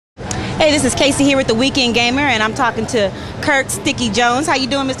Hey, this is Kasey here with The Weekend Gamer, and I'm talking to Kirk Sticky Jones. How you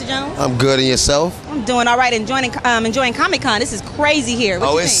doing, Mr. Jones? I'm good, and yourself? I'm doing all right, enjoying Comic-Con. This is crazy here.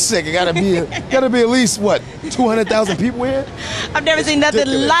 What it's sick. It gotta be at least what, 200,000 people here? I've never seen nothing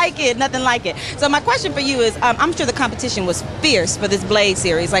like it. Nothing like it. So my question for you is, I'm sure the competition was fierce for this Blade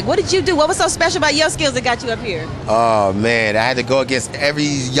series. Like, what did you do? What was so special about your skills that got you up here? Oh man, I had to go against every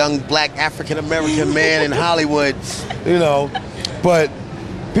young black African American man in Hollywood, you know. But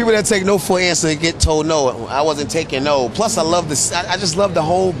people that take no for an answer get told no. I wasn't taking no. Plus, I love this. I just love the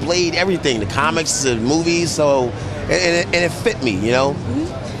whole Blade, everything, the comics, the movies. So, and it fit me, you know.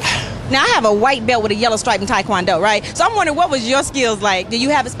 Now I have a white belt with a yellow stripe in Taekwondo, right? So I'm wondering, what was your skills like? Do you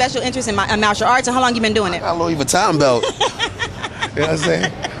have a special interest in martial arts, and how long you been doing it? I got a Louis Vuitton belt. You know what I'm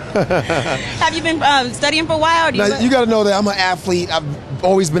saying? Have you been studying for a while? Or you got to know that I'm an athlete. I've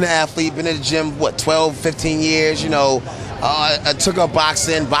always been an athlete. Been at the gym, what, 12, 15 years, you know. I took up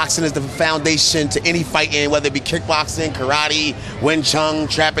boxing. Boxing is the foundation to any fighting, whether it be kickboxing, karate, Wing Chun,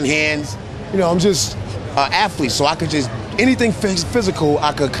 trapping hands. You know, I'm just an athlete, so I could just, anything physical,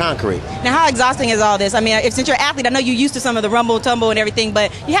 I could conquer it. Now, how exhausting is all this? I mean, since you're an athlete, I know you're used to some of the rumble, tumble, and everything,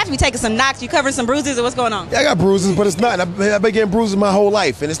 but you have to be taking some knocks. You covering some bruises, or what's going on? Yeah, I got bruises, but it's not. I've been getting bruises my whole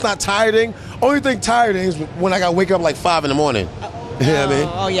life, and it's not tiring. Only thing tiring is when I got to wake up like 5 in the morning. You know what I mean?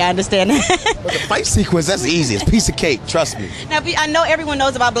 Oh, yeah, I understand. But the fight sequence, that's easy. It's a piece of cake, trust me. Now, I know everyone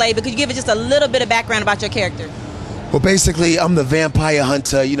knows about Blade, but could you give it just a little bit of background about your character? Well, basically, I'm the vampire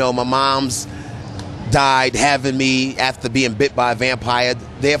hunter. You know, my mom's died having me after being bit by a vampire.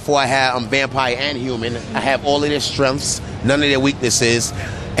 Therefore, I'm vampire and human. I have all of their strengths, none of their weaknesses.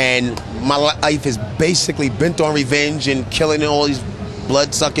 And my life is basically bent on revenge and killing all these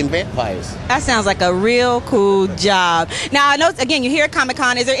blood-sucking vampires. That sounds like a real cool job. Now, I know, again, you're here at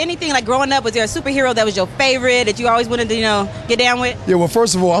Comic-Con. Is there anything, like growing up, was there a superhero that was your favorite, that you always wanted to, you know, get down with? Yeah, well,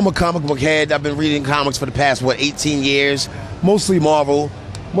 first of all, I'm a comic book head. I've been reading comics for the past, 18 years, mostly Marvel.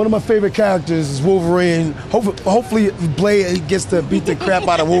 One of my favorite characters is Wolverine. Hopefully Blade gets to beat the crap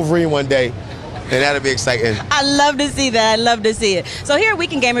out of Wolverine one day. And that'll be exciting. I love to see that. I love to see it. So here at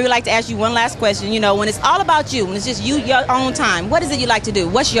Weekend Gamer, we like to ask you one last question. You know, when it's all about you, when it's just you, your own time, what is it you like to do?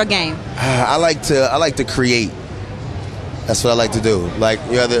 What's your game? I like to create. That's what I like to do. Like,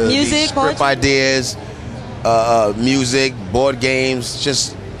 you know, the music, script ideas, music, board games,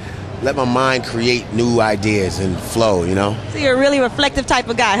 just let my mind create new ideas and flow, you know? So you're a really reflective type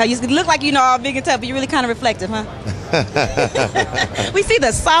of guy, huh? You look like you know all big and tough, but you're really kind of reflective, huh? We see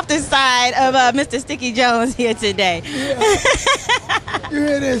the softer side of Mr. Sticky Jones here today. Yeah. You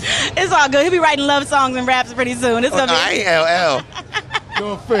hear this? It's all good. He'll be writing love songs and raps pretty soon. It's gonna be... I ain't LL.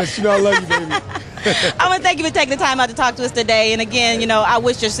 No offense. You know I love you, baby. I want to thank you for taking the time out to talk to us today. And again, you know, I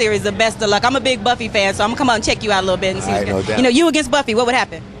wish your series the best of luck. I'm a big Buffy fan, so I'm going to come out and check you out a little bit and see you know, you against Buffy, what would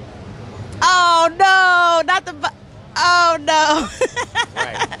happen? Oh, no, not the... Oh, no.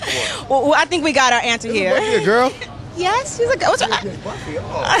 Right, well, I think we got our answer here. Buffy a girl? Yes, she's a girl. What's Buffy?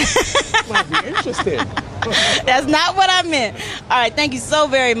 Oh, might be interesting. That's not what I meant. All right, thank you so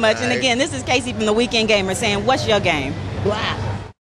very much. Right. And again, this is Kasey from The Weekend Gamer saying, what's your game? Black.